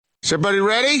Is everybody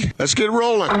ready? Let's get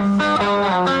rolling.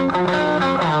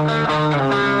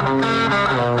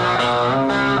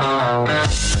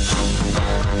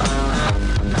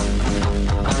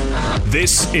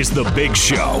 This is The Big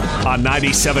Show on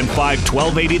 97.5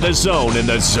 1280 The Zone and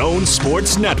The Zone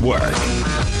Sports Network.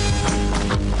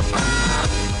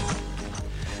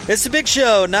 It's The Big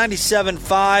Show,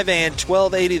 97.5 and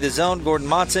 1280 The Zone. Gordon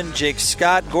Monson, Jake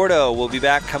Scott. Gordo will be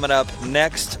back coming up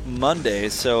next Monday,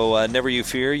 so never you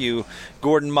fear, you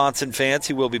Gordon Monson fans.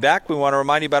 He will be back. We want to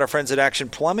remind you about our friends at Action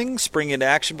Plumbing. Spring into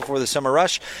action before the summer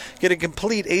rush. Get a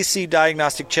complete AC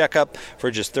diagnostic checkup for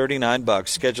just $39.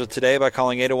 Schedule today by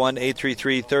calling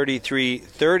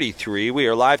 801-833-3333. We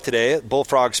are live today at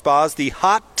Bullfrog Spas, the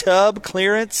Hot Tub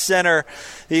Clearance Center.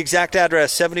 The exact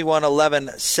address,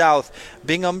 7111 South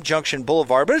Bingham Junction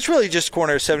Boulevard. But it's really just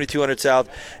corner of 7200 South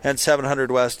and 700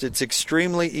 West. It's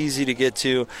extremely easy to get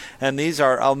to. And these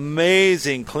are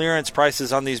amazing clearance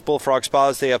prices on these Bullfrog Spas.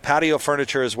 They have patio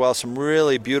furniture as well, some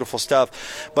really beautiful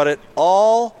stuff. But it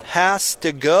all has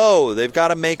to go. They've got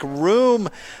to make room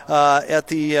at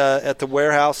the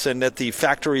warehouse and at the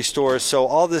factory stores. So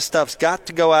all this stuff's got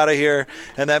to go out of here,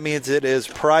 and that means it is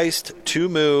priced to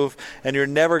move, and you're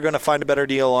never going to find a better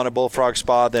deal on a Bullfrog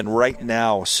Spa than right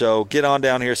now. So get on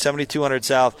down here, 7200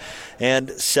 South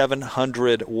and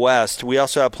 700 West. We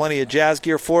also have plenty of jazz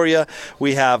gear for you.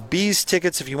 We have Bees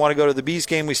tickets. If you want to go to the Bees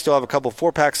game, we still have a couple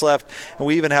 4-packs left. And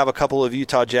we even have a couple of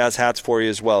Utah Jazz hats for you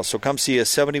as well. So come see us,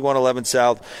 7111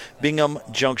 South, Bingham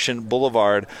Junction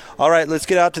Boulevard. All right, let's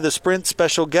get out to the Sprint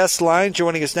special guest line.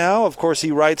 Joining us now, of course,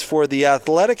 he writes for The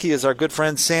Athletic. He is our good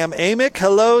friend Sam Amick.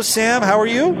 Hello, Sam. How are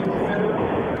you?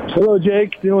 Hello,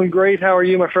 Jake. Doing great. How are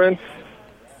you, my friend?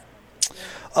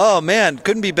 Oh, man,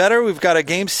 couldn't be better. We've got a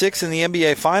Game 6 in the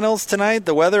NBA Finals tonight.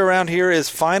 The weather around here is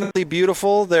finally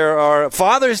beautiful.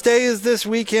 Father's Day is this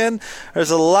weekend.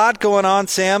 There's a lot going on,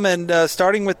 Sam, and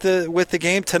starting with the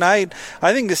game tonight,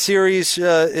 I think the series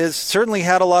has certainly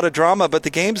had a lot of drama, but the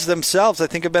games themselves, I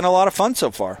think, have been a lot of fun so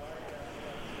far.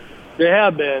 They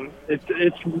have been.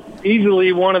 It's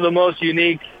easily one of the most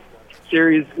unique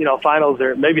series, finals,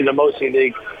 or maybe the most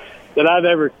unique that I've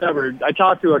ever covered. I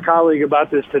talked to a colleague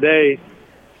about this today,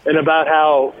 and about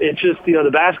how it's just, the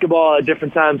basketball at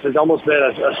different times has almost been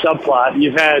a subplot.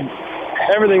 You've had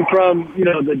everything from,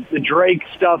 the Drake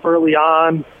stuff early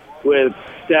on with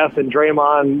Steph and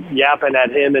Draymond yapping at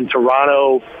him in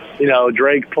Toronto,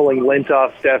 Drake pulling lint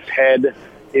off Steph's head.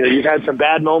 You've had some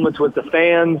bad moments with the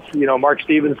fans, Mark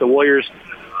Stevens, the Warriors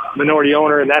minority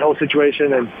owner, and that whole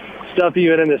situation, and stuff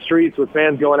even in the streets with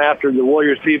fans going after the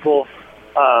Warriors people.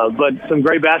 But some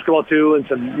great basketball too, and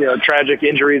some tragic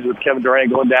injuries with Kevin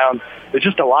Durant going down. It's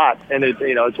just a lot, and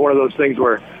it's one of those things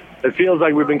where it feels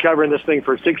like we've been covering this thing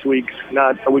for 6 weeks,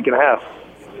 not a week and a half.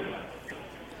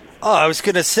 Oh, I was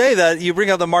going to say that you bring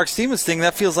up the Mark Stevens thing.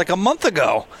 That feels like a month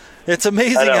ago. It's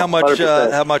amazing how much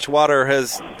water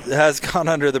has gone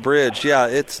under the bridge. Yeah,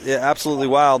 it's absolutely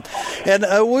wild. And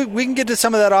we can get to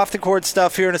some of that off-the-court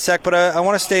stuff here in a sec, but I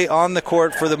want to stay on the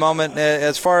court for the moment.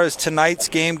 As far as tonight's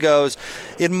game goes,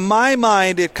 in my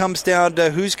mind, it comes down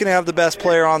to who's going to have the best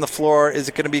player on the floor. Is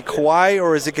it going to be Kawhi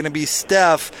or is it going to be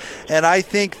Steph? And I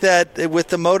think that with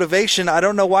the motivation, I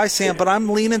don't know why, Sam, but I'm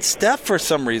leaning Steph for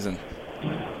some reason.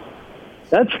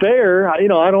 That's fair. I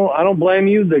don't blame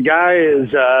you. The guy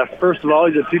is, first of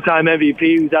all, he's a 2-time MVP.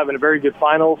 He's having a very good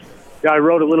finals. I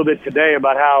wrote a little bit today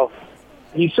about how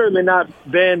he's certainly not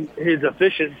been his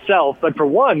efficient self. But for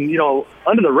one,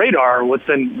 under the radar, what's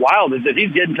been wild is that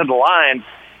he's getting to the line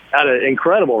at an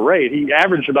incredible rate. He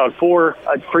averaged about 4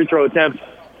 free throw attempts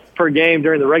per game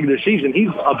during the regular season. He's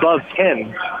above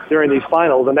 10 during these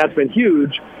finals, and that's been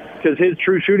huge. Because his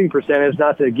true shooting percentage,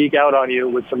 not to geek out on you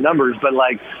with some numbers, but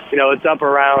it's up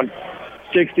around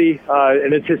 60,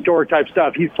 and it's historic type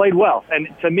stuff. He's played well. And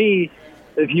to me,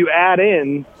 if you add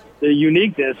in the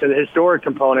uniqueness and the historic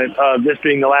component of this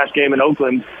being the last game in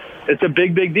Oakland, it's a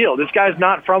big, big deal. This guy's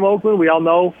not from Oakland. We all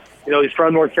know, he's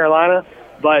from North Carolina,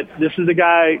 but this is a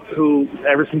guy who,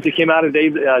 ever since he came out of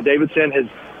Davidson, has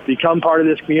become part of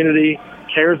this community,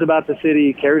 cares about the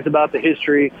city, cares about the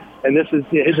history. And this is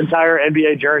his entire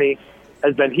NBA journey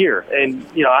has been here. And,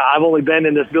 I've only been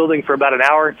in this building for about an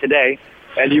hour today,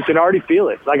 and you can already feel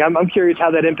it. I'm curious how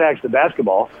that impacts the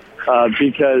basketball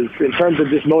because in terms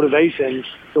of this motivation,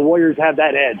 the Warriors have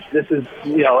that edge. This is,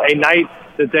 a night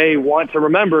that they want to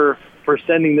remember for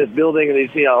sending this building and these,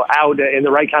 out in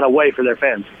the right kind of way for their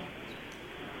fans.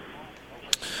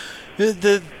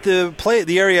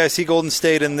 The area I see Golden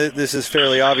State, and this is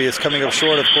fairly obvious, coming up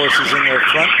short, of course, is in their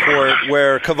front court,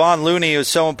 where Kevon Looney is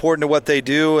so important to what they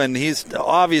do, and he's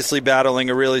obviously battling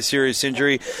a really serious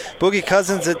injury. Boogie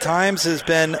Cousins at times has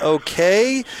been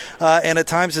okay, and at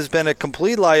times has been a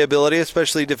complete liability,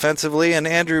 especially defensively. And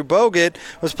Andrew Bogut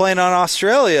was playing on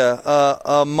Australia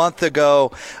a month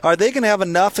ago. Are they going to have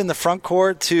enough in the front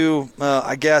court to,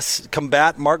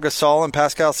 combat Marc Gasol and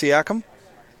Pascal Siakam?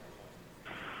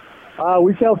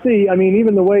 We shall see. I mean,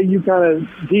 even the way you kind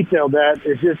of detailed that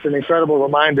is just an incredible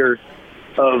reminder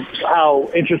of how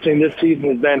interesting this season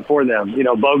has been for them. You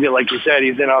know, Bogut, like you said,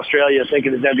 he's in Australia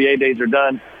thinking his NBA days are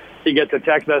done. He gets a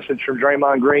text message from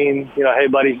Draymond Green, you know, hey,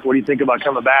 buddy, what do you think about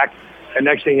coming back? And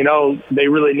next thing you know, they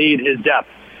really need his depth.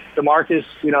 DeMarcus,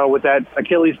 you know, with that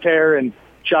Achilles tear and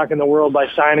shocking the world by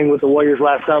signing with the Warriors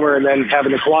last summer and then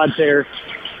having the quad tear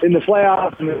in the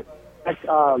playoffs.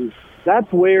 And,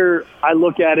 that's where I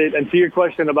look at it. And to your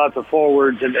question about the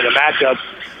forwards and the matchups,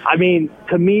 I mean,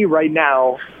 to me right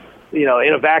now, you know,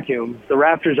 in a vacuum, the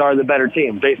Raptors are the better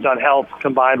team based on health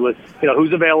combined with, you know,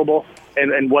 who's available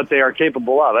and what they are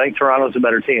capable of. I think Toronto's a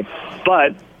better team.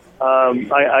 But,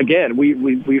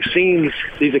 we've seen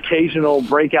these occasional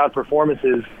breakout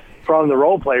performances from the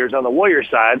role players on the Warriors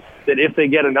side that if they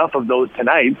get enough of those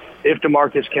tonight, if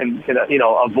DeMarcus can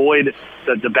avoid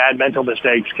the bad mental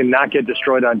mistakes, can not get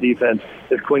destroyed on defense,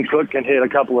 if Quinn Cook can hit a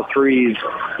couple of threes,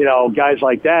 you know, guys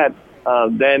like that,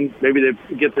 then maybe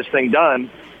they get this thing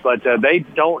done. But they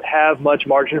don't have much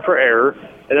margin for error,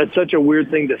 and that's such a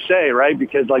weird thing to say, right?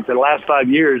 Because like the last 5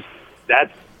 years,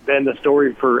 that's been the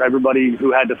story for everybody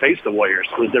who had to face the Warriors,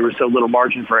 was there was so little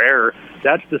margin for error.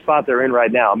 That's the spot they're in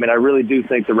right now. I mean, I really do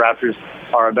think the Raptors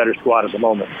are a better squad at the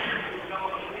moment.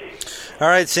 All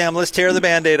right, Sam, let's tear the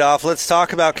Band-Aid off. Let's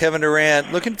talk about Kevin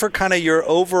Durant. Looking for kind of your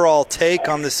overall take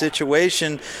on the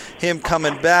situation, him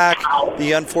coming back,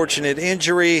 the unfortunate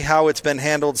injury, how it's been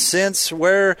handled since.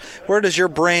 Where does your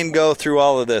brain go through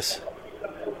all of this?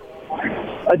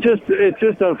 It's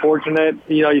just unfortunate.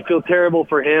 You know, you feel terrible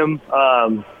for him.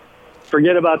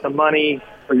 Forget about the money.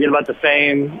 Forget about the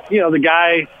fame. You know, the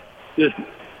guy just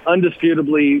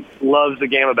undisputably loves the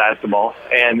game of basketball,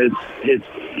 and it's his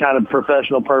kind of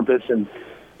professional purpose and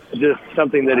just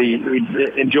something that he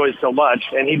enjoys so much.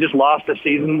 And he just lost a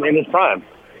season in his prime,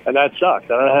 and that sucks. I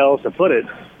don't know how else to put it,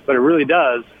 but it really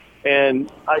does.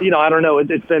 And, I don't know.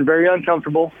 It's been very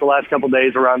uncomfortable the last couple of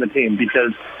days around the team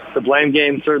because the blame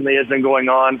game certainly has been going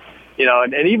on. You know,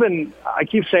 and even I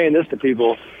keep saying this to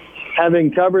people,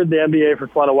 having covered the NBA for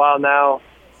quite a while now,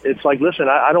 it's like, listen,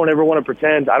 I don't ever want to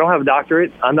pretend. I don't have a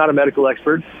doctorate. I'm not a medical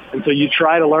expert. And so you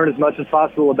try to learn as much as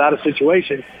possible about a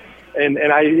situation. And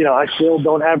I still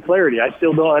don't have clarity. I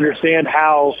still don't understand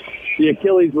how the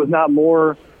Achilles was not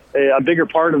more a bigger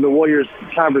part of the Warriors'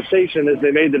 conversation as they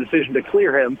made the decision to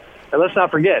clear him. And let's not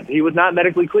forget, he was not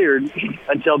medically cleared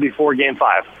until before Game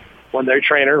 5, when their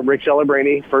trainer, Rick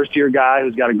Celebrini, first-year guy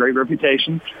who's got a great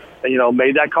reputation,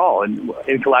 made that call and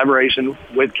in collaboration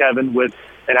with Kevin, with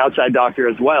an outside doctor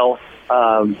as well.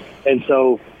 And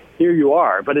so here you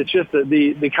are. But it's just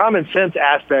the common sense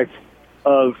aspect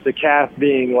of the calf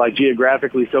being like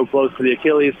geographically so close to the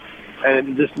Achilles.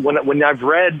 And just when I've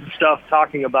read stuff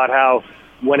talking about how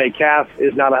when a calf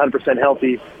is not 100%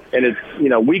 healthy and it's,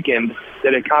 weakened,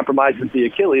 that it compromises the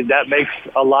Achilles, that makes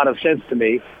a lot of sense to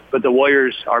me. But the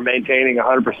Warriors are maintaining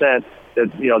 100%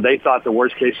 that, they thought the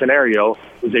worst case scenario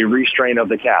was a restraint of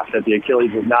the calf, that the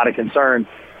Achilles was not a concern.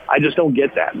 I just don't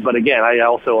get that. But again,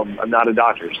 I'm not a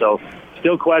doctor. So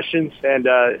still questions. And,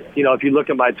 if you look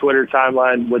at my Twitter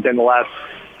timeline within the last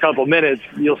couple minutes,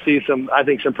 you'll see some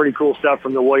pretty cool stuff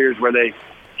from the Warriors where they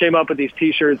came up with these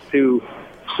T-shirts to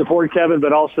support Kevin,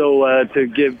 but also to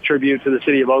give tribute to the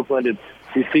city of Oakland. And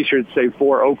these T-shirts say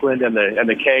for Oakland, and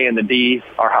the K and the D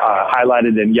are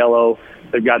highlighted in yellow.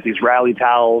 They've got these rally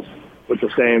towels with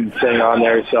the same thing on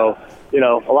there. So,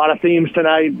 a lot of themes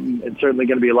tonight, and certainly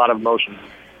going to be a lot of emotion.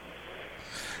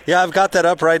 Yeah, I've got that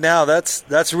up right now.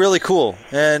 That's really cool,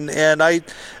 and I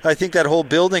think that whole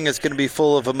building is going to be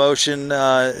full of emotion,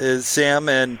 Sam.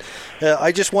 And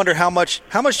I just wonder how much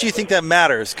do you think that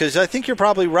matters? Because I think you're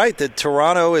probably right that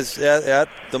Toronto is at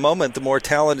the moment the more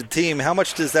talented team. How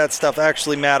much does that stuff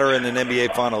actually matter in an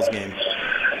NBA Finals game?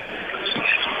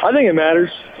 I think it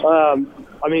matters.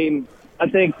 I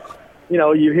think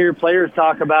you hear players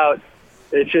talk about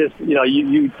it's just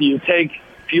you take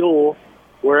fuel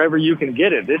wherever you can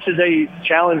get it. This is a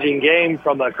challenging game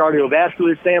from a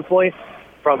cardiovascular standpoint,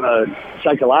 from a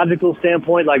psychological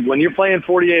standpoint. Like when you're playing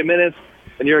 48 minutes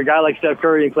and you're a guy like Steph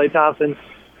Curry and Klay Thompson,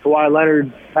 Kawhi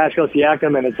Leonard, Pascal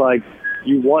Siakam, and it's like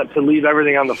you want to leave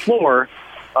everything on the floor.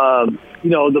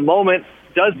 The moment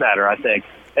does matter, I think.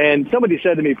 And somebody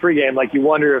said to me pregame, like, you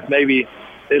wonder if maybe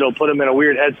it'll put them in a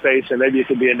weird headspace and maybe it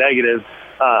could be a negative.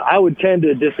 I would tend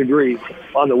to disagree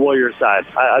on the Warriors side.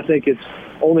 I think it's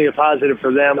only a positive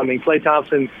for them. I mean, Klay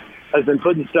Thompson has been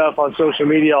putting stuff on social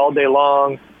media all day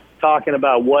long, talking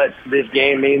about what this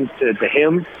game means to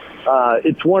him.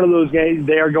 It's one of those games.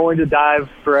 They are going to dive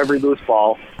for every loose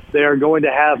ball. They are going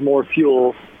to have more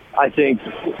fuel, I think,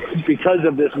 because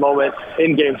of this moment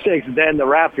in Game 6 than the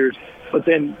Raptors. But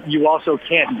then you also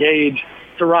can't gauge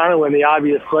Toronto in the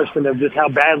obvious question of just how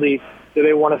badly do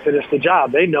they want to finish the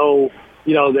job. They know,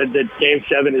 that Game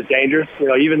 7 is dangerous.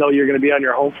 Even though you're going to be on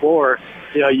your home floor,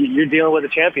 you're dealing with a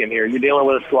champion here. You're dealing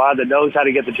with a squad that knows how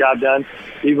to get the job done,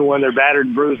 even when they're battered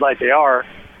and bruised like they are.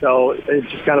 So it's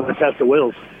just kind of a test of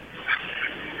wills.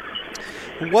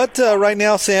 What right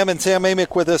now, Sam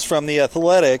Amick with us from The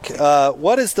Athletic,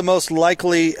 what is the most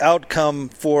likely outcome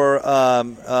for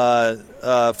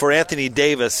Anthony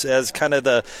Davis as kind of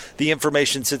the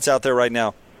information sits out there right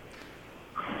now?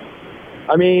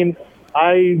 I mean,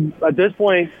 I, at this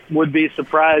point, would be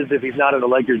surprised if he's not in a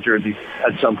Lakers jersey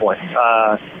at some point,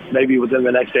 maybe within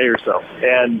the next day or so.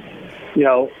 And,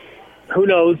 who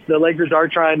knows? The Lakers are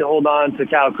trying to hold on to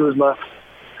Kyle Kuzma,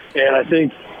 and I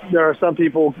think there are some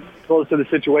people close to the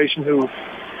situation who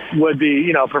would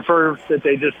be, prefer that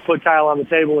they just put Kyle on the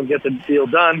table and get the deal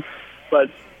done. But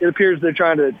it appears they're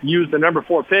trying to use the number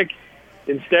 4 pick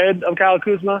instead of Kyle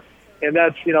Kuzma, and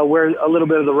that's, where a little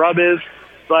bit of the rub is.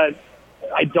 But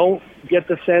I don't get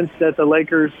the sense that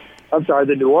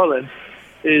the New Orleans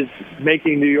is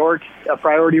making New York a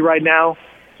priority right now.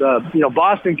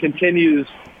 Boston continues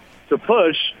to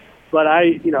push, but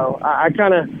I'll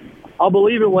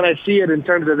believe it when I see it in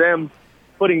terms of them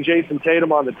putting Jason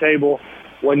Tatum on the table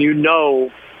when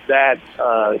that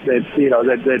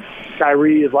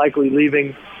Kyrie is likely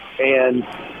leaving, and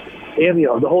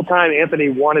the whole time Anthony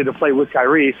wanted to play with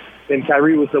Kyrie, and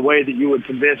Kyrie was the way that you would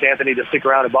convince Anthony to stick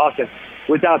around in Boston.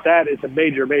 Without that, it's a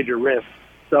major, major risk.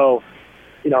 So,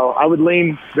 I would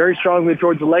lean very strongly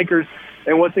towards the Lakers.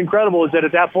 And what's incredible is that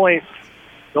at that point,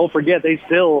 don't forget, they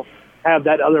still have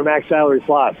that other max salary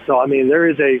slot. So, I mean, there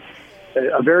is a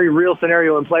very real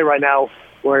scenario in play right now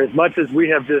where as much as we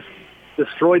have just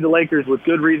destroyed the Lakers with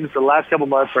good reasons for the last couple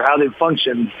months for how they've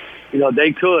functioned,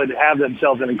 they could have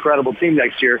themselves an incredible team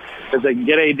next year if they can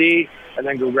get AD and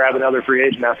then go grab another free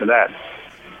agent after that.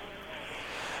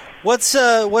 What's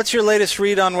your latest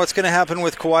read on what's going to happen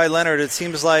with Kawhi Leonard? It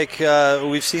seems like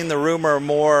we've seen the rumor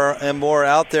more and more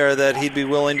out there that he'd be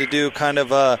willing to do kind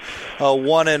of a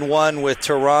 1-and-1 with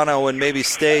Toronto and maybe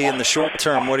stay in the short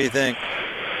term. What do you think?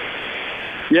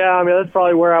 Yeah, I mean, that's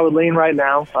probably where I would lean right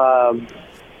now. I've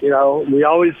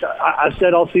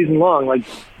said all season long, like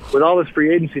with all this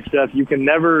free agency stuff, you can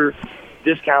never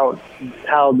discount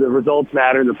how the results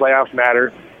matter, the playoffs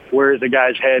matter. Where is the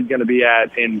guy's head going to be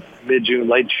at in mid-June,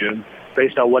 late June,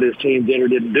 based on what his team did or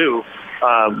didn't do?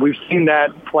 We've seen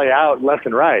that play out left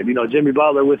and right. Jimmy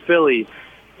Butler with Philly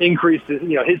increased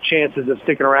his chances of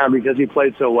sticking around because he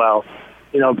played so well.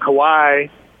 Kawhi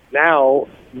now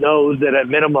knows that at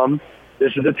minimum,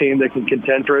 this is a team that can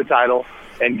contend for a title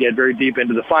and get very deep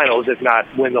into the finals, if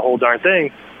not win the whole darn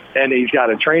thing. And he's got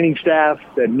a training staff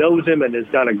that knows him and has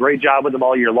done a great job with him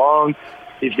all year long.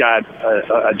 He's got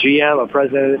a GM, a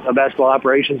president of basketball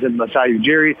operations in Masai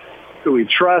Ujiri, who he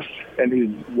trusts and he's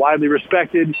widely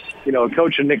respected. A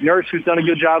coach in Nick Nurse who's done a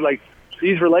good job. Like,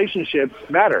 these relationships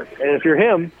matter. And if you're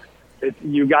him,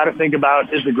 you got to think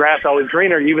about, is the grass always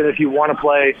greener, even if you want to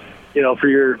play, for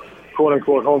your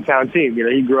quote-unquote hometown team.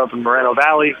 He grew up in Moreno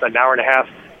Valley, an hour and a half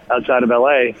outside of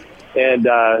L.A. And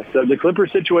so the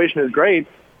Clippers situation is great,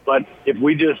 but if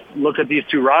we just look at these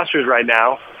two rosters right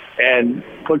now and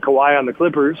put Kawhi on the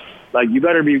Clippers, like, you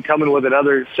better be coming with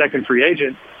another second free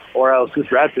agent, or else this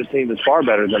Raptors team is far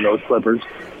better than those Clippers.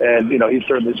 And, he's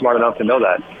certainly smart enough to know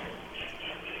that.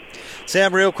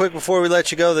 Sam, real quick before we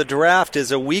let you go, the draft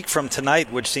is a week from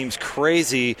tonight, which seems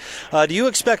crazy. Do you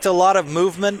expect a lot of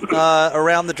movement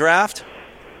around the draft?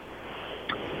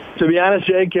 To be honest,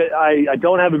 Jake, I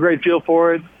don't have a great feel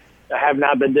for it. I have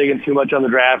not been digging too much on the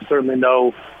draft. Certainly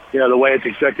know, the way it's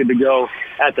expected to go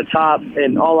at the top.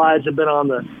 And all eyes have been on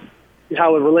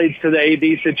how it relates to the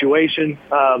AD situation.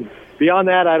 Beyond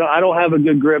that, I don't have a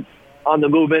good grip on the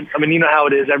movement. I mean, you know how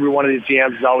it is. Every one of these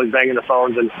GMs is always banging the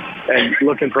phones and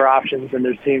looking for options. And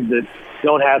there's teams that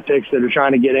don't have picks that are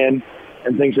trying to get in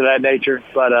and things of that nature.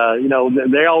 But,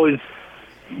 they always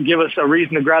give us a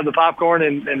reason to grab the popcorn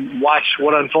and watch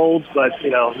what unfolds. But,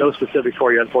 no specifics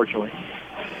for you, unfortunately.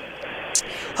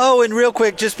 Oh, and real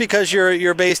quick, just because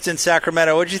you're based in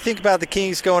Sacramento, what did you think about the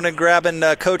Kings going and grabbing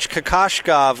Coach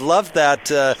Kokoshkov? Love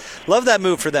that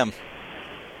move for them.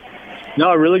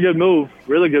 No, really good move.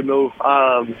 Really good move.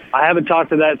 I haven't talked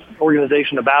to that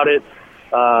organization about it.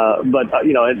 But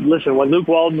listen, when Luke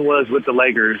Walton was with the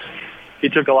Lakers, he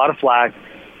took a lot of flack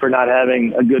for not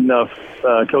having a good enough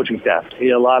coaching staff. He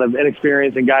had a lot of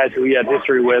inexperience and guys who he had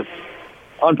history with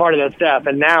on part of that staff.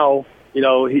 And now,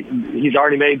 he's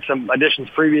already made some additions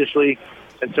previously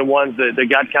and some ones that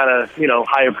got kind of,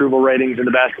 high approval ratings in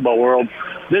the basketball world.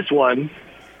 This one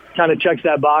kind of checks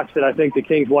that box that I think the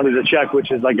Kings wanted to check,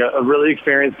 which is like a really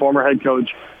experienced former head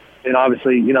coach and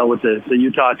obviously, with the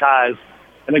Utah ties,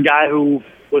 and a guy who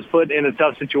was put in a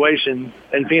tough situation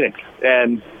in Phoenix.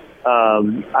 And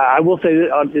I will say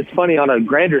that it's funny on a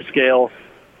grander scale.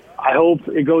 I hope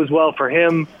it goes well for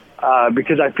him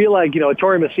because I feel like,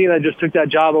 Torrey Messina just took that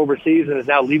job overseas and is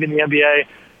now leaving the NBA.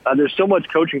 There's so much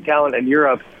coaching talent in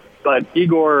Europe, but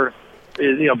Igor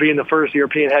is, being the first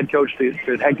European head coach to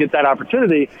get that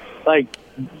opportunity, like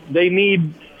they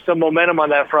need some momentum on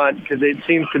that front because it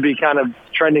seems to be kind of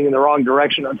trending in the wrong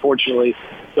direction, unfortunately.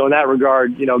 So in that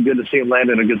regard, good to see him land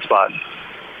in a good spot.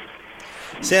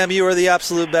 Sam, you are the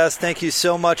absolute best. Thank you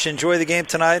so much. Enjoy the game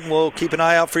tonight, and we'll keep an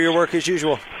eye out for your work as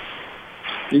usual.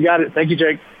 You got it. Thank you,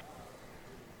 Jake.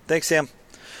 Thanks, Sam.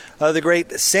 The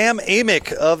great Sam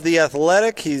Amick of The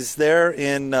Athletic. He's there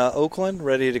in Oakland,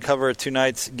 ready to cover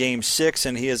tonight's Game 6,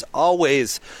 and he is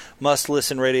always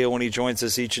must-listen radio when he joins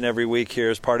us each and every week here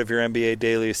as part of your NBA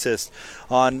Daily Assist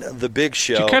on The Big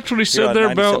Show. Did you catch what he said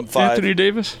there about Anthony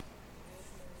Davis?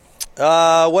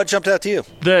 What jumped out to you?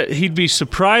 That he'd be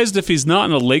surprised if he's not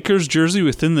in a Lakers jersey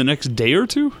within the next day or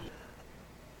two?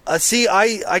 See,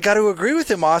 I got to agree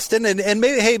with him, Austin, and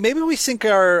maybe we sink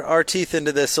our teeth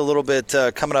into this a little bit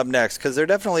coming up next, because there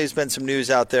definitely has been some news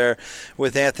out there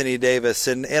with Anthony Davis,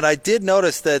 and I did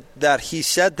notice that he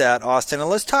said that, Austin, and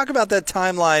let's talk about that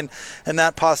timeline and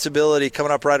that possibility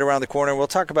coming up right around the corner. We'll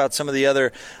talk about some of the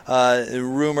other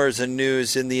rumors and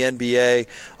news in the NBA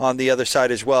on the other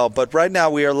side as well, but right now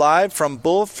we are live from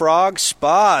Bullfrog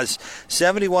Spas,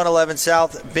 7111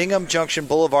 South Bingham Junction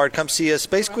Boulevard. Come see us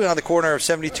basically on the corner of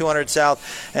 7200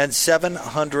 South and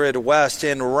 700 West.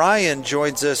 And Ryan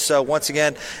joins us once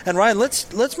again. And Ryan,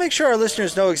 let's make sure our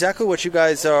listeners know exactly what you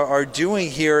guys are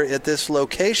doing here at this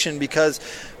location, because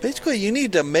basically you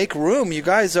need to make room. You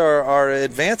guys are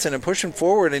advancing and pushing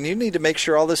forward, and you need to make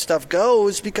sure all this stuff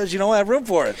goes because you don't have room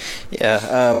for it.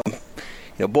 Yeah.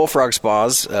 Bullfrog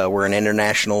Spas, we're an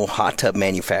international hot tub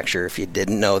manufacturer. If you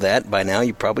didn't know that by now,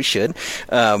 you probably should.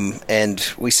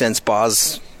 And we send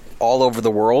spas all over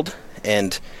the world,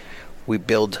 and we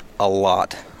build a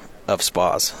lot of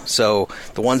spas. So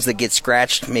the ones that get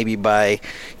scratched maybe by,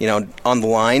 on the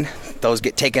line, those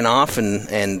get taken off,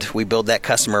 and we build that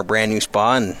customer a brand new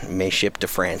spa and may ship to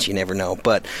France. You never know.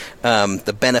 But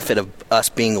the benefit of us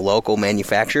being a local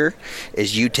manufacturer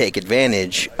is you take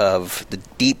advantage of the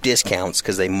deep discounts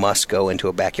because they must go into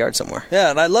a backyard somewhere.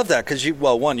 Yeah, and I love that because,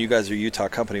 one, you guys are a Utah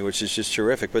company, which is just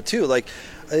terrific. But two,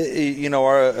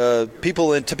 our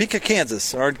people in Topeka,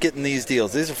 Kansas aren't getting these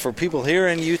deals. These are for people here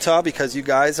in Utah because you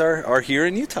guys are here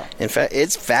in Utah. In fact,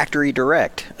 it's factory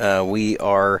direct. We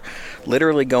are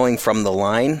literally going from the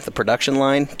line, the production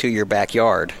line, to your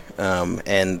backyard,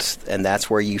 and that's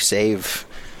where you save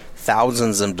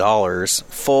thousands of dollars,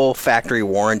 full factory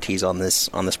warranties on this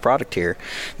product here.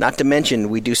 Not to mention,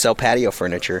 we do sell patio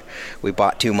furniture. We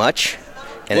bought too much.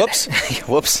 And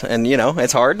whoops! And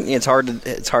it's hard.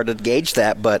 It's hard to gauge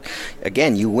that. But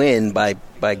again, you win by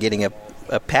getting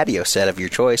a patio set of your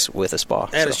choice with a spa.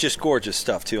 And it's just gorgeous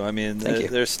stuff too. I mean,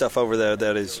 there's stuff over there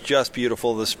that is just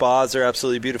beautiful. The spas are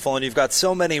absolutely beautiful, and you've got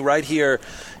so many right here.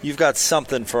 You've got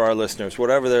something for our listeners,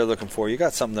 whatever they're looking for. You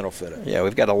got something that'll fit it. Yeah,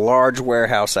 we've got a large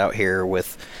warehouse out here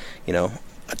with,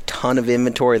 a ton of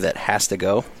inventory that has to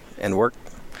go, and we're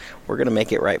going to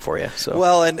make it right for you. So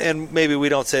well, and maybe we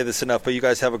don't say this enough, but you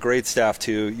guys have a great staff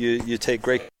too. You take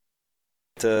great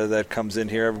that comes in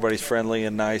here. Everybody's friendly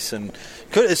and nice, and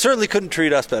it certainly couldn't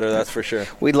treat us better. That's for sure.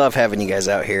 We love having you guys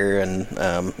out here, and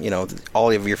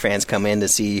all of your fans come in to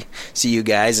see you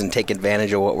guys and take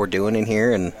advantage of what we're doing in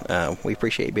here, and we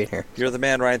appreciate you being here. You're the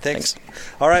man, Ryan. Thanks.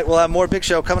 All right, we'll have more Big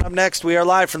Show coming up next. We are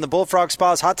live from the Bullfrog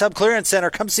Spas Hot Tub Clearance Center.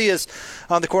 Come see us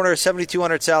on the corner of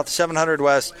 7200 South, 700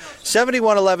 West,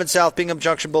 7111 South Bingham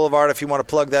Junction Boulevard. If you want to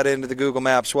plug that into the Google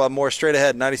Maps, we'll have more straight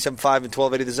ahead. 97.5 and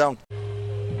 1280 The Zone.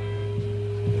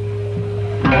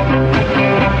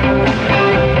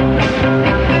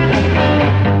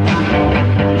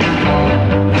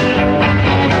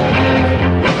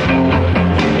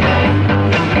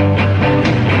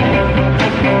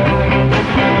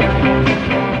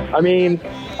 I mean,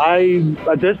 I,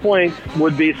 at this point,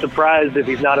 would be surprised if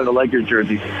he's not in a Lakers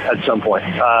jersey at some point,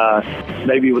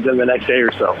 maybe within the next day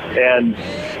or so. And,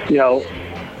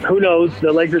 who knows?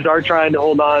 The Lakers are trying to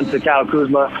hold on to Kyle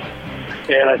Kuzma,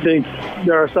 and I think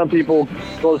there are some people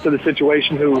close to the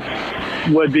situation who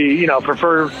would be,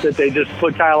 prefer that they just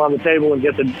put Kyle on the table and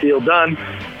get the deal done.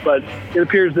 But it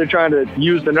appears they're trying to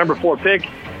use the number 4 pick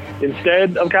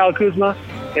instead of Kyle Kuzma,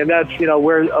 and that's,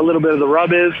 where a little bit of the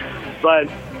rub is. But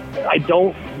I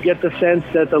don't get the sense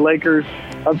that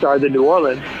the New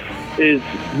Orleans is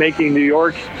making New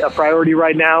York a priority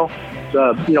right now.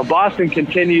 Boston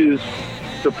continues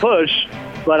to push,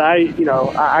 but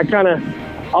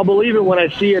I'll believe it when I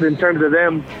see it in terms of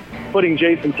them putting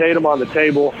Jason Tatum on the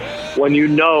table when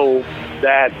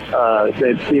that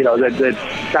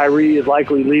Kyrie is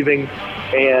likely leaving,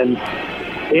 and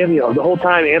the whole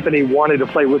time Anthony wanted to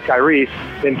play with Kyrie,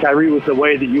 and Kyrie was the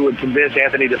way that you would convince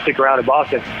Anthony to stick around in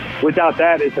Boston. Without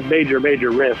that, it's a major,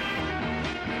 major risk.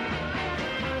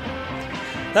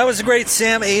 That was the great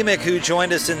Sam Amick, who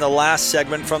joined us in the last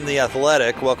segment from The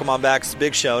Athletic. Welcome on back to the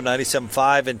Big Show,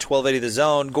 97.5 and 1280 The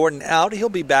Zone. Gordon out. He'll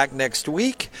be back next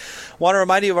week. Want to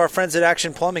remind you of our friends at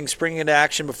Action Plumbing springing into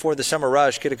action before the summer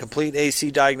rush. Get a complete AC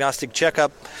diagnostic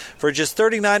checkup for just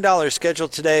 $39.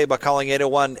 Scheduled today by calling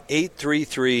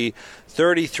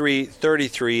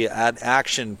 801-833-3333 at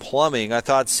Action Plumbing. I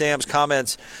thought Sam's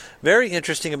comments very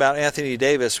interesting about Anthony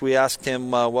Davis. We asked him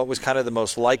what was kind of the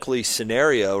most likely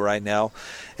scenario right now,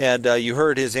 and you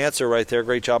heard his answer right there.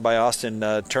 Great job by Austin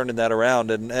turning that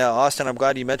around. And Austin, I'm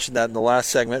glad you mentioned that in the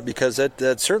last segment, because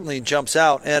that certainly jumps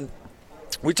out. And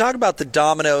we talk about the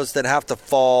dominoes that have to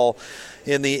fall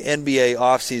in the NBA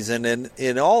offseason, and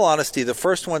in all honesty, the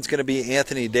first one's going to be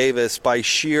Anthony Davis by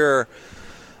sheer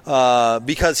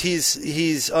because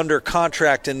he's under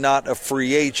contract and not a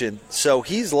free agent. So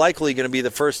he's likely going to be the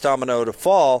first domino to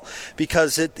fall,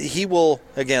 because he will,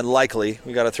 again, likely,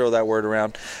 we got to throw that word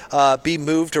around, be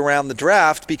moved around the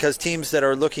draft, because teams that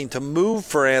are looking to move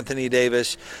for Anthony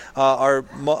Davis are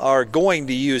going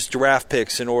to use draft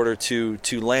picks in order to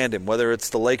land him, whether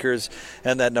it's the Lakers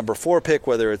and that number 4 pick,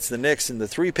 whether it's the Knicks and the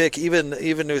 3 pick. Even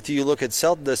if you look at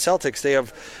the Celtics, they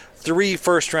have 3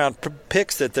 first-round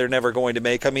picks that they're never going to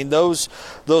make. I mean, those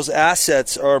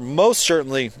assets are most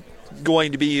certainly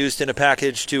going to be used in a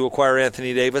package to acquire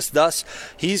Anthony Davis. Thus,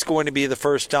 he's going to be the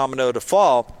first domino to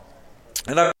fall.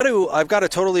 And I've got to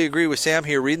totally agree with Sam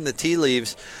here, reading the tea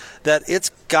leaves, that it's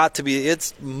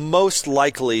most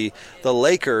likely the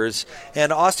Lakers.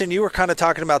 And Austin, you were kind of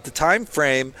talking about the time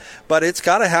frame, but it's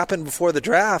got to happen before the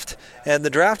draft, and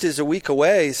the draft is a week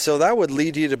away, so that would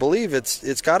lead you to believe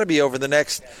it's got to be over the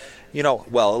next,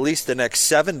 at least the next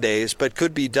 7 days, but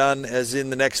could be done as in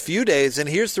the next few days. And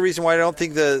here's the reason why I don't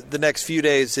think the next few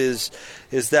days is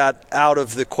that out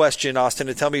of the question, Austin,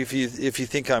 and tell me if you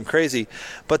think I'm crazy.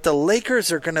 But the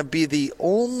Lakers are going to be the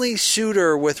only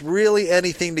suitor with really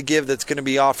anything to give that's going to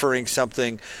be offering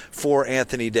something for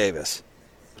Anthony Davis.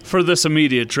 For this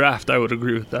immediate draft, I would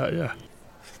agree with that, yeah.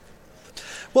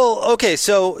 Well, okay,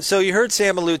 so you heard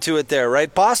Sam allude to it there,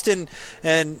 right? Boston,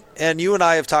 and you and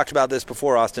I have talked about this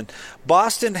before, Austin.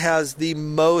 Boston has the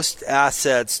most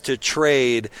assets to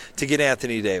trade to get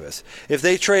Anthony Davis. If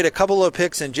they trade a couple of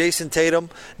picks and Jason Tatum,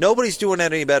 nobody's doing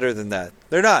any better than that.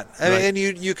 They're not. I mean, and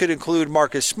you could include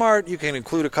Marcus Smart, you can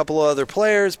include a couple of other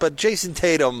players, but Jason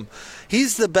Tatum,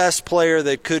 he's the best player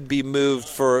that could be moved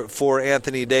for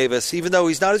Anthony Davis, even though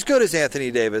he's not as good as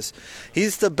Anthony Davis.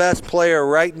 He's the best player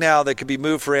right now that could be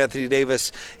moved for Anthony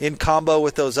Davis in combo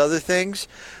with those other things.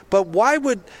 But why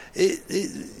would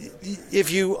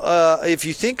if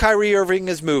you think Kyrie Irving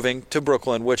is moving to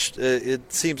Brooklyn, which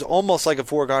it seems almost like a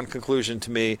foregone conclusion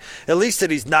to me, at least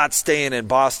that he's not staying in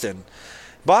Boston.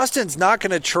 Boston's not going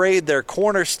to trade their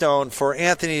cornerstone for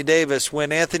Anthony Davis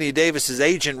when Anthony Davis's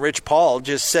agent, Rich Paul,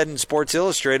 just said in Sports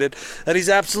Illustrated that he's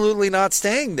absolutely not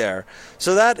staying there.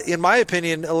 So that, in my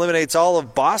opinion, eliminates all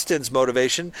of Boston's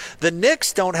motivation. The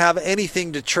Knicks don't have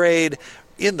anything to trade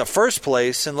in the first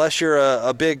place unless you're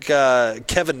a big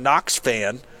Kevin Knox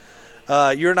fan.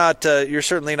 You're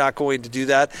certainly not going to do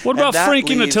that. What about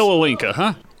Frankie Ntilikina,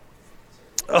 huh?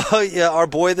 Oh yeah, our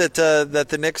boy that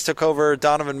the Knicks took over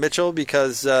Donovan Mitchell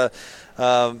because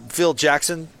Phil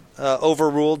Jackson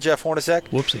overruled Jeff Hornacek.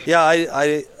 Whoopsie. Yeah,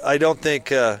 I don't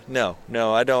think no,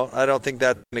 I don't think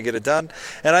that's going to get it done.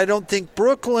 And I don't think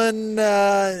Brooklyn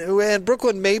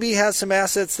maybe has some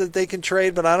assets that they can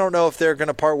trade, but I don't know if they're going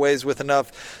to part ways with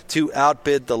enough to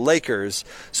outbid the Lakers.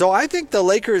 So I think the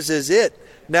Lakers is it.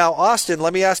 Now, Austin,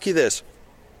 let me ask you this.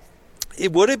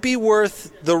 would it be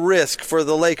worth the risk for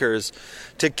the Lakers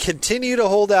to continue to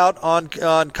hold out on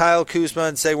Kyle Kuzma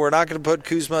and say we're not going to put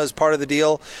Kuzma as part of the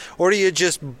deal, or do you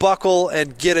just buckle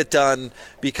and get it done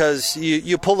because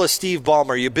you pull a Steve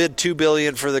Ballmer, you bid $2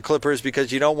 billion for the Clippers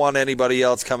because you don't want anybody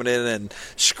else coming in and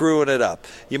screwing it up?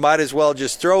 You might as well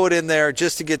just throw it in there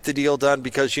just to get the deal done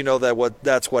because you know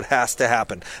that's what has to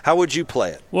happen. How would you play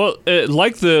it? Well,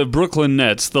 like the Brooklyn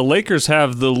Nets, the Lakers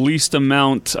have the least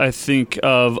amount, I think,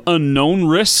 of unknown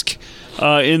risk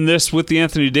in this with the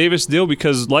Anthony Davis deal,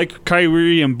 because like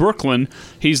Kyrie in Brooklyn,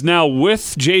 he's now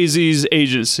with Jay-Z's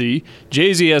agency.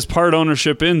 Jay-Z has part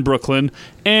ownership in Brooklyn,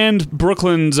 and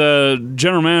Brooklyn's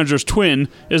general manager's twin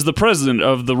is the president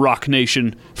of the Rock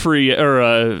Nation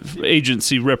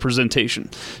agency representation.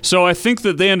 So I think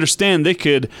that they understand they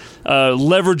could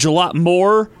leverage a lot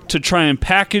more to try and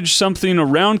package something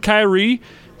around Kyrie,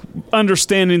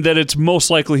 understanding that it's most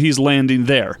likely he's landing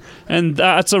there. And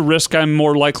that's a risk I'm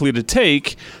more likely to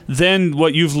take than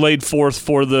what you've laid forth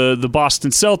for the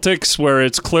Boston Celtics, where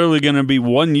it's clearly going to be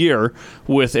 1 year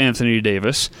with Anthony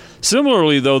Davis.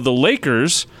 Similarly, though, the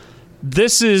Lakers,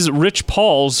 this is Rich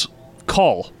Paul's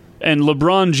call and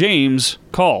LeBron James'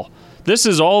 call. This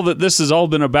is all that this has all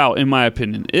been about, in my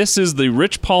opinion. This is the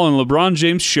Rich Paul and LeBron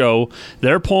James show.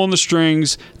 They're pulling the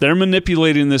strings. They're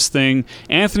manipulating this thing.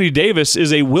 Anthony Davis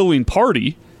is a willing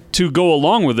party to go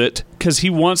along with it because he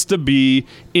wants to be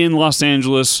in Los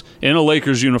Angeles in a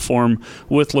Lakers uniform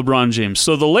with LeBron James.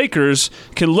 So the Lakers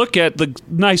can look at the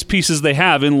nice pieces they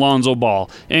have in Lonzo Ball,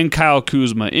 in Kyle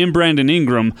Kuzma, in Brandon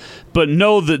Ingram, but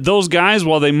know that those guys,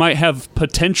 while they might have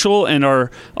potential and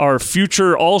are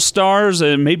future all-stars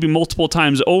and maybe multiple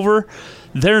times over,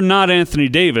 they're not Anthony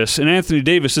Davis, and Anthony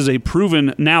Davis is a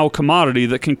proven now commodity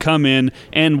that can come in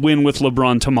and win with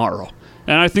LeBron tomorrow.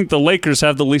 And I think the Lakers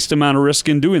have the least amount of risk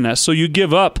in doing that. So you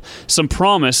give up some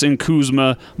promise in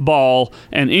Kuzma, Ball,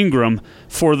 and Ingram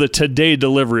for the today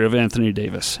delivery of Anthony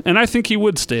Davis. And I think he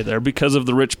would stay there because of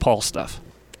the Rich Paul stuff.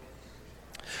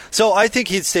 So I think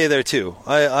he'd stay there too.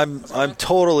 I'm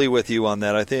totally with you on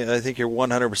that. I think you're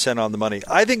 100% on the money.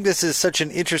 I think this is such an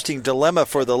interesting dilemma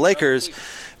for the Lakers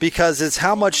because it's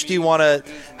how much do you want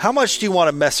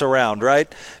to mess around,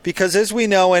 right? Because as we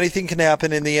know, anything can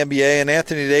happen in the NBA, and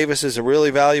Anthony Davis is a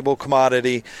really valuable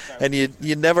commodity, and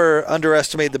you never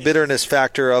underestimate the bitterness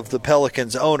factor of the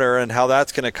Pelicans owner and how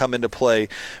that's going to come into play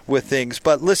with things.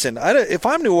 But listen, if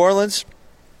I'm New Orleans,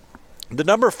 the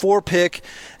number 4 pick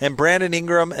and Brandon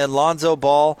Ingram and Lonzo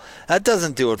Ball, that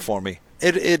doesn't do it for me.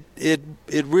 It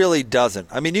really doesn't.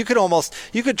 I mean, you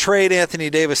could trade Anthony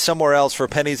Davis somewhere else for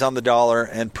pennies on the dollar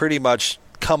and pretty much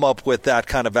come up with that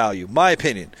kind of value. My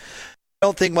opinion. I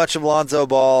don't think much of Lonzo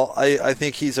Ball. I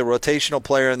think he's a rotational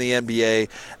player in the NBA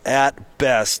at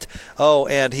best. Oh,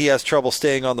 and he has trouble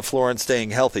staying on the floor and staying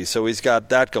healthy, so he's got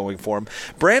that going for him.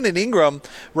 Brandon Ingram,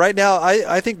 right now,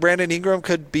 I think Brandon Ingram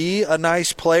could be a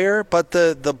nice player, but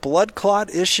the blood clot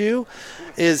issue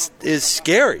is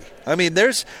scary. I mean,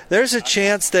 there's a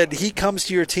chance that he comes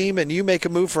to your team and you make a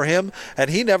move for him and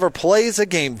he never plays a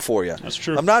game for you. That's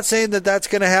true. I'm not saying that that's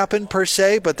going to happen per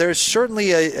se, but there's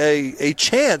certainly a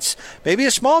chance, maybe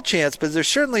a small chance, but there's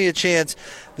certainly a chance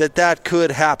that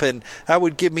could happen. That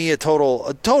would give me a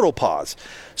total pause.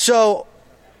 So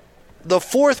the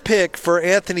 4th pick for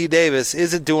Anthony Davis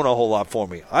isn't doing a whole lot for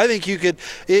me. I think you could,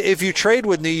 if you trade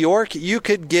with New York, you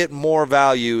could get more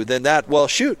value than that. Well,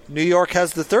 shoot, New York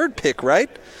has the 3rd pick, right?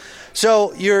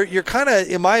 So you're kind of,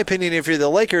 in my opinion, if you're the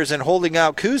Lakers and holding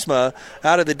out Kuzma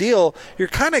out of the deal, you're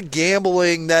kind of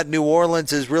gambling that New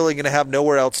Orleans is really going to have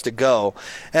nowhere else to go.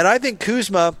 And I think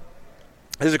Kuzma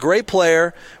is a great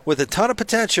player with a ton of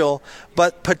potential,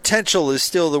 but potential is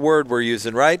still the word we're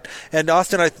using, right? And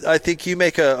Austin, I think you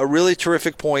make a really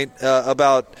terrific point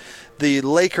about the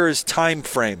Lakers' time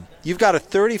frame. You've got a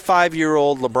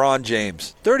 35-year-old LeBron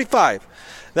James, 35.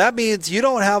 That means you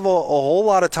don't have a whole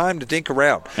lot of time to dink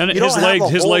around. And his legs,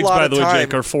 by the way,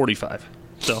 Jake, are 45.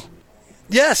 So.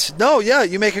 Yes. No. Yeah.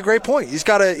 You make a great point. He's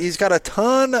got a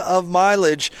ton of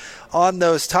mileage on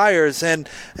those tires, and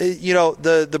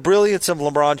the brilliance of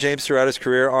LeBron James throughout his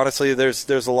career. Honestly,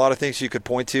 there's a lot of things you could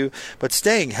point to, but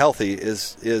staying healthy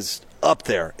is up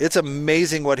there. It's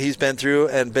amazing what he's been through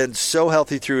and been so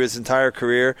healthy through his entire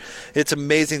career. It's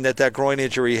amazing that groin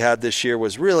injury he had this year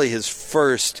was really his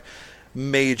first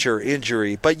major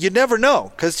injury, but you never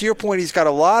know, because to your point, he's got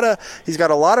a lot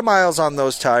of miles on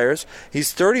those tires.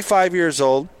 He's 35 years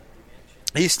old.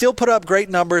 He still put up great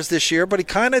numbers this year, but he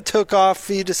kind of took off.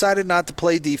 He decided not to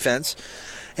play defense,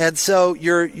 And so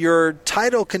your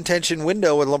title contention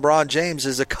window with LeBron James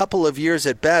is a couple of years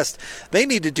at best. They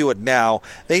need to do it now.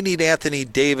 They need Anthony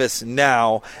Davis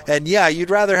now. And, yeah, you'd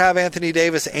rather have Anthony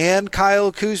Davis and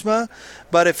Kyle Kuzma,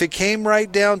 but if it came right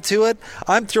down to it,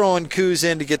 I'm throwing Kuz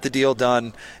in to get the deal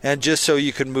done and just so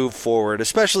you can move forward,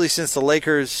 especially since the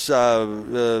Lakers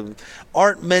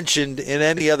aren't mentioned in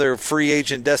any other free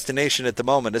agent destination at the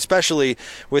moment, especially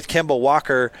with Kemba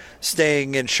Walker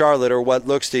staying in Charlotte, or what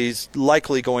looks to he's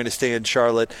likely going to stay in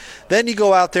Charlotte. Then you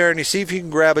go out there and you see if you can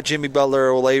grab a Jimmy Butler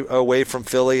away from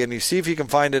Philly, and you see if you can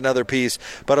find another piece.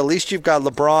 But at least you've got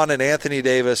LeBron and Anthony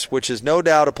Davis, which is no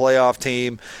doubt a playoff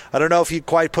team. I don't know if you'd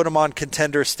quite put them on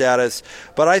contender status,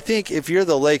 but I think if you're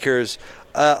the Lakers,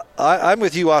 I'm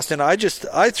with you, Austin. I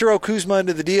throw Kuzma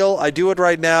into the deal. I do it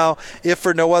right now, if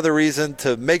for no other reason,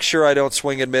 to make sure I don't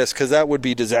swing and miss, because that would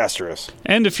be disastrous.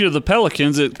 And if you're the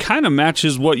Pelicans, it kind of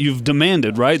matches what you've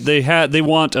demanded, right? They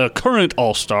want a current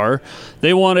All-Star,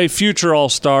 they want a future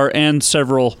All-Star, and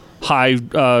several high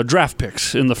draft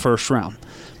picks in the first round.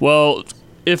 Well,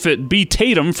 if it be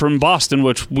Tatum from Boston,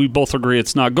 which we both agree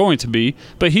it's not going to be,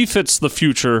 but he fits the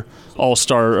future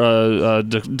All-Star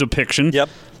depiction. Yep.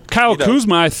 Kyle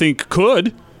Kuzma, I think,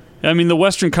 could. I mean, the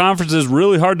Western Conference is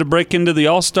really hard to break into the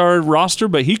All-Star roster,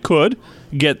 but he could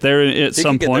get there at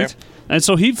some point. And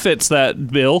so he fits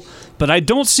that bill. But I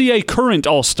don't see a current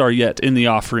All-Star yet in the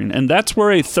offering. And that's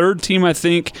where a third team, I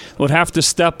think, would have to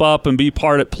step up and be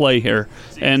part at play here.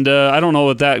 And I don't know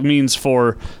what that means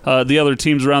for the other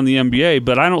teams around the NBA,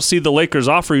 but I don't see the Lakers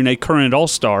offering a current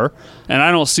All-Star, and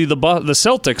I don't see the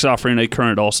Celtics offering a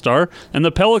current All-Star, and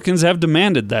the Pelicans have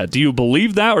demanded that. Do you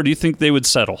believe that, or do you think they would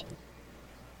settle?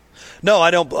 No,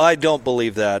 I don't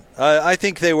believe that. I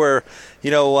think they were,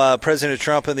 President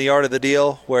Trump in the art of the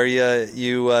deal, where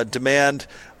you demand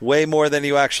way more than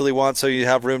you actually want, so you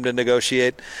have room to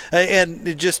negotiate.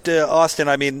 And just Austin,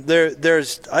 I mean,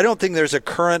 I don't think there's a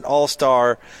current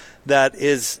All-Star that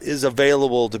is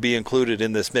available to be included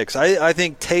in this mix. I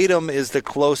think Tatum is the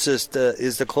closest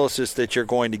that you're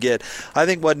going to get. I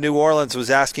think what New Orleans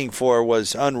was asking for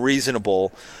was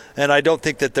unreasonable, and I don't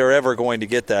think that they're ever going to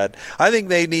get that. I think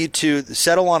they need to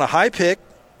settle on a high pick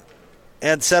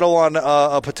and settle on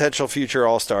a potential future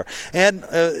All-Star. And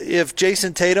if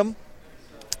Jason Tatum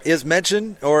is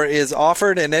mentioned or is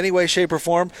offered in any way, shape, or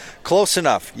form, close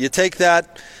enough. You take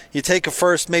that. You take a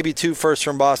first, maybe 2 firsts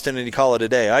from Boston, and you call it a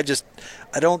day. I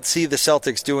don't see the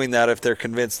Celtics doing that if they're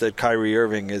convinced that Kyrie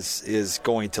Irving is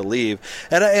going to leave.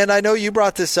 And I know you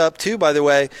brought this up too, by the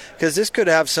way, because this could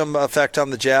have some effect on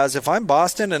the Jazz. If I'm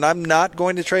Boston and I'm not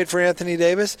going to trade for Anthony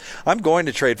Davis, I'm going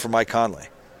to trade for Mike Conley,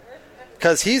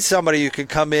 because he's somebody who could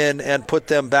come in and put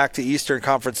them back to Eastern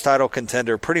Conference title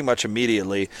contender pretty much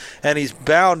immediately. And he's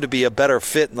bound to be a better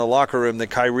fit in the locker room than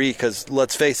Kyrie, because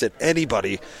let's face it,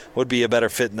 anybody would be a better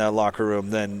fit in that locker room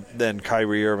than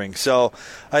Kyrie Irving. So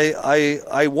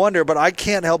I wonder, but I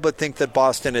can't help but think that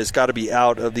Boston has got to be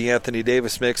out of the Anthony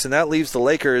Davis mix, and that leaves the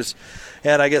Lakers.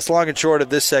 And I guess long and short of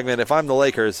this segment, if I'm the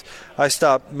Lakers, I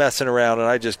stop messing around and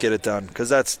I just get it done, because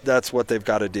that's what they've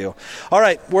got to do. All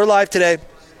right, we're live today.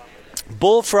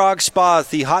 Bullfrog Spas,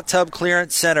 the hot tub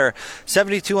clearance center,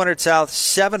 7200 South,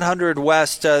 700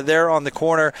 West, there on the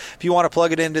corner. If you want to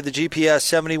plug it into the GPS,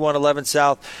 7111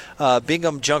 South,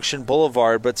 Bingham Junction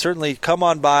Boulevard. But certainly come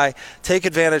on by, take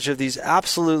advantage of these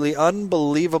absolutely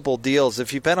unbelievable deals.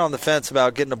 If you've been on the fence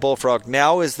about getting a Bullfrog,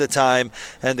 now is the time,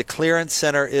 and the clearance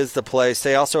center is the place.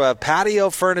 They also have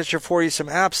patio furniture for you, some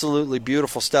absolutely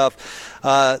beautiful stuff.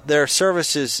 Their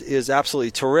service is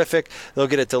absolutely terrific. They'll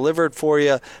get it delivered for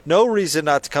you. No reason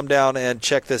not to come down and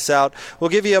check this out.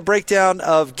 We'll give you a breakdown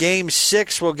of Game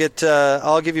 6.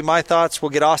 I'll give you my thoughts. We'll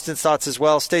get Austin's thoughts as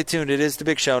well. Stay tuned. It is The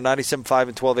Big Show, 97.5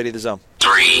 and 1280 The Zone.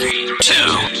 3, 2,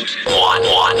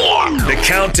 1. The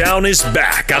countdown is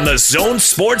back on the Zone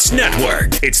Sports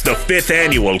Network. It's the 5th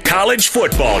annual College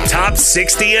Football Top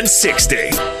 60 and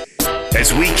 60.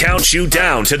 As we count you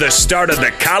down to the start of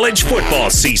the college football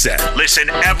season. Listen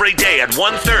every day at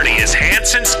 1:30 as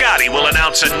Hans and Scotty will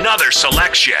announce another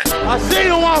selection. I see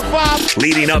you on 5.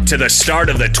 Leading up to the start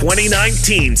of the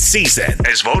 2019 season,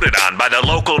 as voted on by the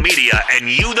local media and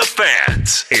you the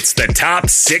fans. It's the Top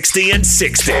 60 and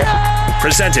 60.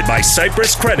 Presented by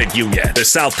Cypress Credit Union, the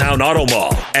Southtown Auto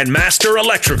Mall, and Master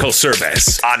Electrical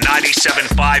Service on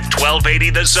 97.5 1280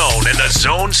 The Zone and the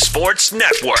Zone Sports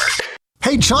Network.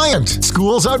 Hey, Giant,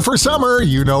 school's out for summer.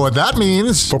 You know what that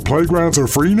means. The playgrounds are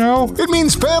free now? It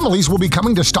means families will be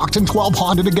coming to Stockton 12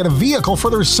 Honda to get a vehicle for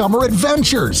their summer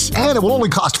adventures. And it will only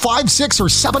cost $5, $6, or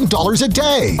 $7 a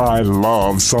day. I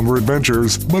love summer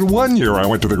adventures, but one year I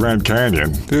went to the Grand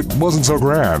Canyon. It wasn't so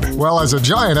grand. Well, as a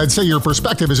Giant, I'd say your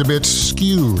perspective is a bit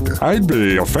skewed. I'd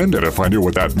be offended if I knew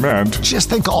what that meant. Just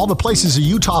think of all the places a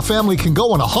Utah family can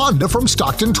go in a Honda from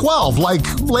Stockton 12,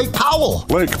 like Lake Powell.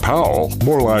 Lake Powell?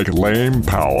 More like Lame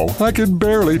Powell. I could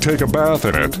barely take a bath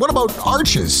in it. What about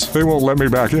Arches? They won't let me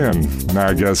back in.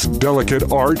 I guess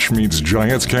delicate arch means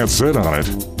Giants can't sit on it.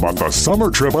 But the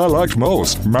summer trip I liked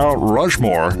most, Mount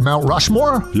Rushmore. Mount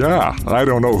Rushmore? Yeah, I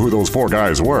don't know who those 4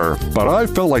 guys were, but I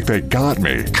felt like they got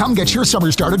me. Come get your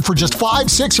summer started for just $5,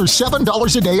 $6, or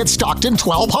 $7 a day at Stockton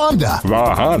 12 Honda. The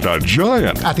Honda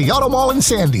Giant. At the Auto Mall in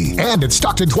Sandy and at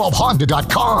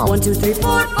Stockton12Honda.com. 1, 2, 3,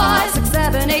 4, 5, 6,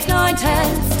 7, 8, 9,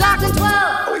 10. Stockton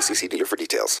 12. OACC dealer for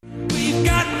details. We've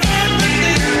got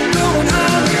everything going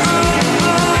on.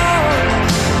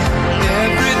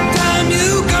 Every time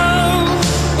you go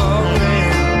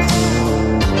away,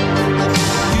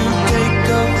 you take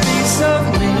a piece of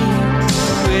me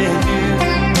with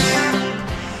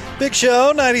you. Big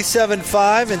Show,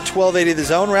 97.5 and 1280 The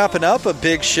Zone. Wrapping up a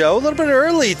big show. A little bit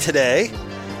early today.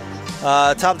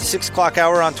 Top of the 6 o'clock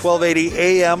hour on 1280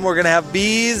 a.m. We're going to have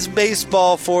Bees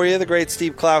baseball for you, the great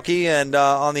Steve Klauke. And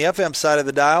on the FM side of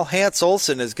the dial, Hans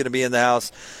Olsen is going to be in the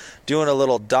house doing a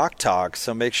little doc talk.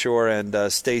 So make sure and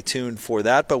stay tuned for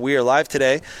that. But we are live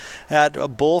today at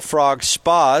Bullfrog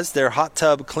Spas, their hot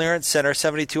tub clearance center,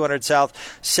 7200 South,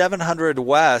 700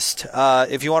 West.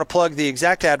 If you want to plug the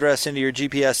exact address into your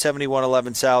GPS,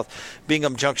 7111 South,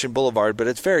 Bingham Junction Boulevard. But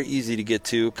it's very easy to get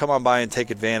to. Come on by and take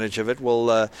advantage of it.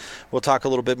 We'll talk a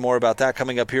little bit more about that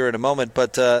coming up here in a moment.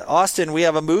 But Austin, we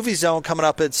have a movie zone coming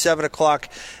up at 7 o'clock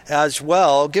as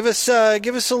well. Give us a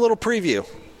little preview.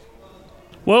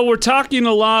 Well, we're talking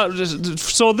a lot.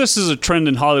 So this is a trend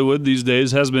in Hollywood these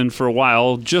days, has been for a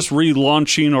while, just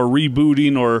relaunching or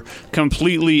rebooting or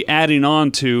completely adding on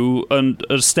to an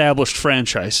established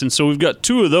franchise. And so we've got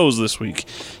 2 of those this week.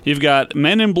 You've got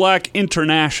Men in Black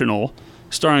International,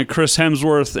 starring Chris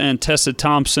Hemsworth and Tessa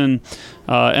Thompson.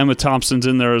 Emma Thompson's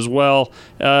in there as well.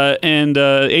 And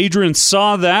Adrian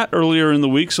saw that earlier in the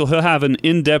week, so he'll have an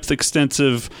in-depth,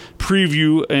 extensive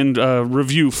preview and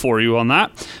review for you on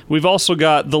that. We've also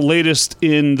got the latest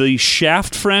in the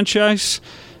Shaft franchise,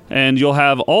 and you'll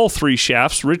have all 3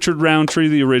 Shafts, Richard Roundtree,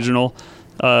 the original,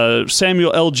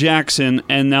 Samuel L. Jackson,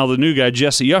 and now the new guy,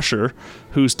 Jesse Usher,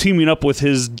 who's teaming up with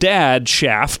his dad,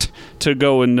 Shaft, to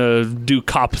go and do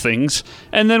cop things.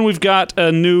 And then we've got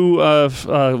a new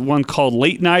one called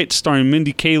Late Night, starring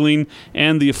Mindy Kaling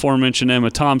and the aforementioned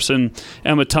Emma Thompson.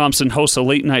 Emma Thompson hosts a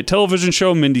late-night television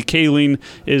show. Mindy Kaling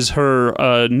is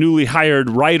her newly hired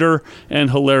writer, and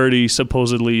hilarity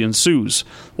supposedly ensues.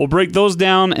 We'll break those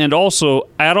down, and also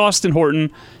at Austin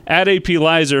Horton, at AP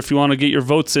Lizer, if you want to get your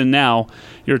votes in now,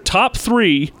 your top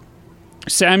 3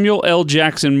 Samuel L.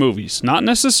 Jackson movies. Not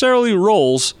necessarily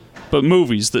roles, but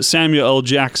movies that Samuel L.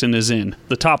 Jackson is in.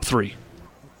 The top 3.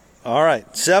 All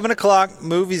right, 7 o'clock,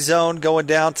 Movie Zone going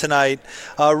down tonight.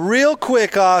 Real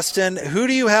quick, Austin, who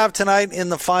do you have tonight in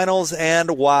the finals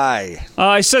and why?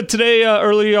 I said today,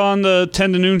 early on the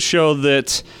 10 to noon show,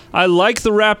 that I like the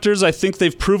Raptors. I think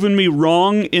they've proven me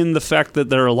wrong in the fact that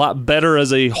they're a lot better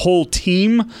as a whole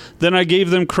team than I gave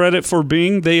them credit for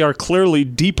being. They are clearly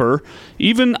deeper.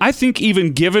 I think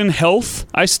even given health,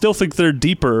 I still think they're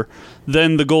deeper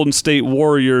than the Golden State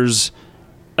Warriors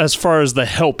as far as the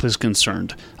help is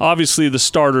concerned. Obviously, the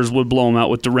starters would blow them out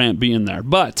with Durant being there.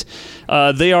 But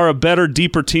they are a better,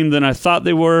 deeper team than I thought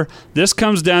they were. This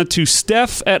comes down to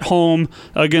Steph at home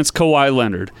against Kawhi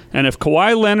Leonard. And if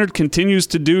Kawhi Leonard continues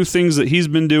to do things that he's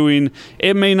been doing,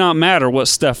 it may not matter what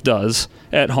Steph does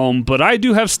at home. But I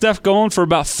do have Steph going for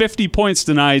about 50 points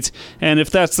tonight. And if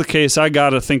that's the case, I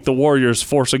got to think the Warriors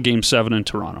force a Game 7 in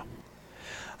Toronto.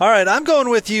 All right, I'm going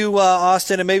with you,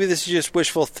 Austin, and maybe this is just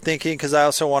wishful thinking because I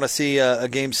also want to see a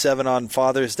Game 7 on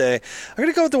Father's Day. I'm going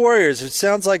to go with the Warriors. It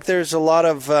sounds like there's a lot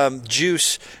of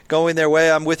juice going their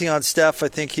way. I'm with you on Steph. I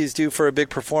think he's due for a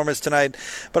big performance tonight,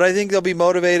 but I think they'll be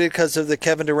motivated because of the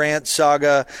Kevin Durant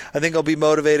saga. I think they'll be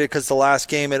motivated because the last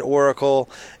game at Oracle,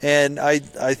 and I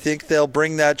think they'll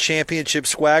bring that championship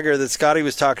swagger that Scotty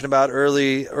was talking about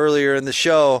earlier in the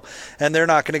show, and they're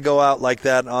not going to go out like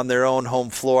that on their own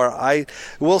home floor.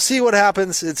 We'll see what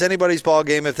happens. It's anybody's ball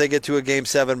game if they get to a Game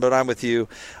 7, but I'm with you.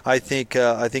 I think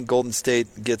Golden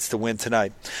State gets the win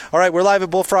tonight. All right, we're live at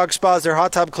Bullfrog Spas, their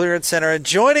hot tub clearance center, and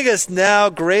joining us now,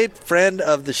 great friend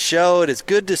of the show. It is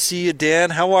good to see you,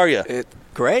 Dan. How are you?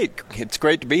 Great. It's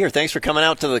great to be here. Thanks for coming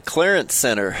out to the clearance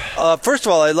center. First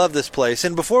of all, I love this place.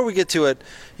 And before we get to it,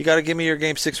 you got to give me your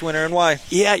Game 6 winner and why.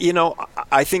 Yeah,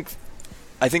 I think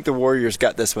the Warriors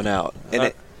got this one out.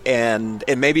 And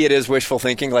maybe it is wishful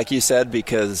thinking, like you said,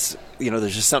 because,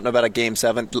 there's just something about a Game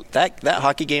 7. That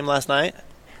hockey game last night,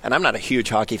 and I'm not a huge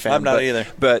hockey fan. I'm not either.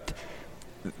 But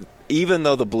even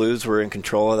though the Blues were in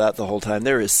control of that the whole time,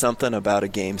 there is something about a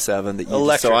Game 7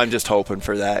 that so I'm just hoping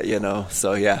for that,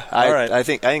 So yeah, all right. I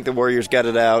think the Warriors got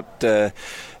it out.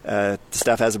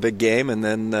 Steph has a big game, and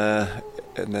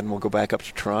then we'll go back up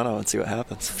to Toronto and see what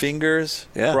happens. Fingers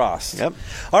crossed. Yep.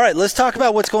 All right, let's talk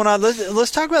about what's going on.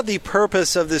 Let's talk about the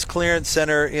purpose of this clearance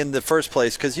center in the first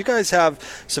place, because you guys have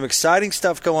some exciting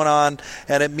stuff going on,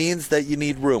 and it means that you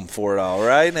need room for it all,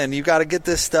 right? And you got to get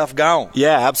this stuff going.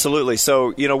 Yeah, absolutely.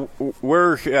 So,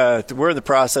 we're in the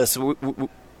process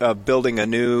building a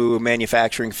new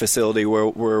manufacturing facility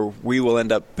where we will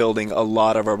end up building a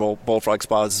lot of our Bullfrog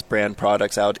Spas brand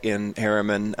products out in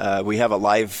Harriman. We have a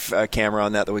live camera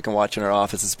on that we can watch in our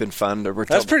office. It's been fun.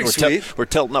 That's pretty sweet. We're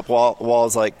tilting up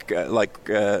walls like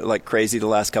crazy the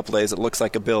last couple of days. It looks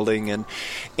like a building,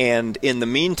 and in the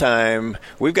meantime,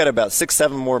 we've got about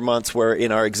 6-7 more months where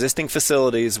in our existing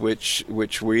facilities, which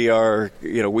we are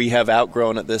we have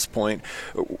outgrown at this point,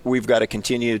 we've got to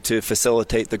continue to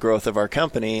facilitate the growth of our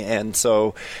company. And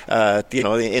so,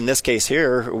 in this case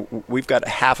here, we've got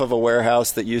half of a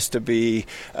warehouse that used to be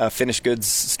finished goods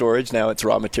storage. Now it's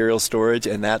raw material storage,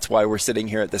 and that's why we're sitting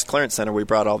here at this clearance center. We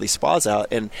brought all these spas out.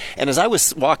 And as I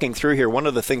was walking through here, one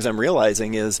of the things I'm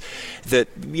realizing is that,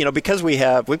 because we've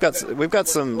got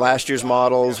some last year's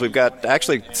models. We've got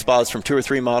actually spas from 2 or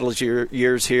 3 models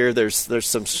years here. There's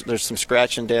some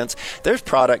scratch and dents. There's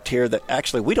product here that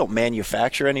actually we don't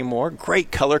manufacture anymore.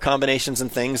 Great color combinations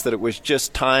and things that it was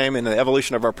just time in the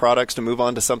evolution of our products to move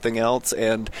on to something else,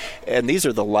 and these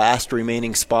are the last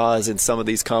remaining spas in some of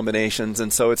these combinations,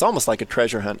 and so it's almost like a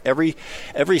treasure hunt. Every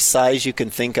size you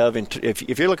can think of, and if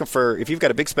you've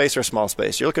got a big space or a small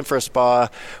space, you're looking for a spa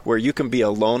where you can be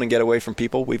alone and get away from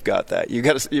people, we've got that.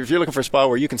 If you're looking for a spa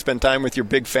where you can spend time with your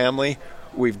big family,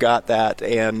 we've got that.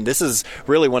 And this is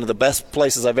really one of the best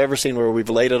places I've ever seen where we've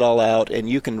laid it all out, and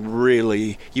you've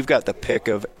got the pick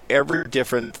of every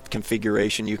different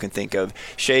configuration you can think of,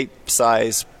 shape,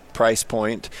 size, price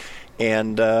point,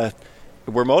 and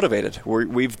we're motivated.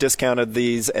 We've discounted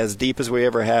these as deep as we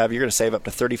ever have. You're going to save up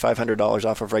to $3,500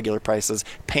 off of regular prices.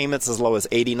 Payments as low as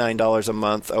 $89 a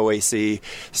month, OAC.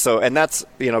 So, and that's,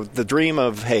 the dream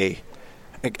of, hey,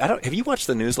 have you watched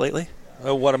the news lately?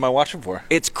 What am I watching for?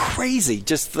 It's crazy,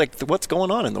 just like what's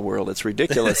going on in the world. It's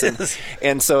ridiculous.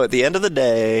 and so at the end of the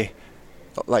day,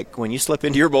 like when you slip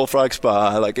into your Bullfrog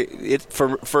Spa, like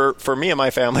for me and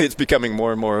my family, it's becoming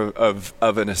more and more of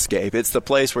an escape. It's the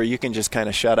place where you can just kind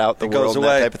of shut out the world and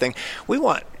that type of thing. We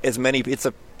want as many. It's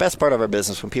the best part of our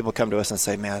business when people come to us and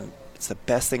say, "Man, it's the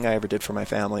best thing I ever did for my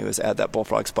family was add that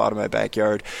Bullfrog Spa to my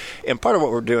backyard." And part of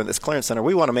what we're doing at this clearance center,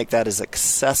 we want to make that as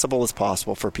accessible as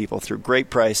possible for people through great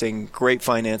pricing, great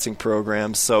financing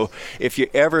programs. So if you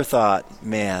ever thought,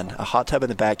 man, a hot tub in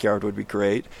the backyard would be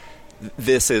great,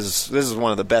 this is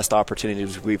one of the best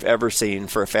opportunities we've ever seen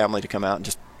for a family to come out and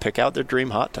just pick out their dream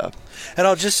hot tub. And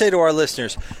I'll just say to our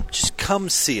listeners, just come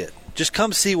see it. Just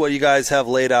come see what you guys have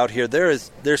laid out here.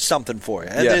 There's something for you.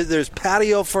 And there's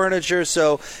patio furniture.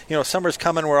 So, summer's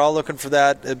coming. We're all looking for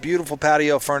that. Beautiful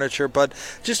patio furniture. But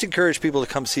just encourage people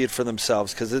to come see it for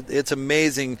themselves because it's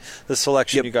amazing the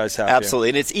selection you guys have Absolutely. here.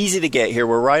 And it's easy to get here.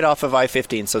 We're right off of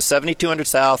I-15. So 7200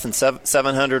 South and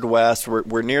 700 West.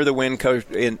 We're near the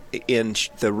Windcoast in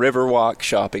the Riverwalk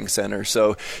Shopping Center.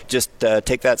 So just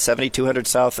take that 7200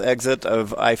 South exit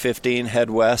of I-15, head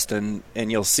west, and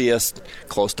you'll see us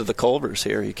close to the Culver's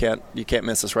here. You can't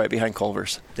miss us right behind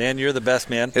Culver's. Dan, you're the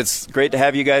best, man. It's great to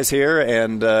have you guys here,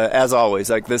 and as always,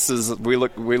 we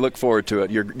look forward to it.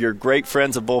 You're great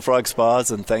friends of Bullfrog Spas,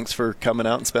 and thanks for coming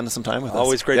out and spending some time with us.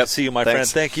 Always great to see you, my friend.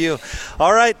 Thank you.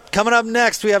 All right, coming up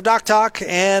next, we have Doc Talk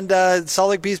and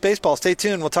Salt Lake Bees baseball. Stay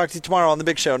tuned. We'll talk to you tomorrow on The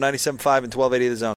Big Show, 97.5 and 1280 The Zone.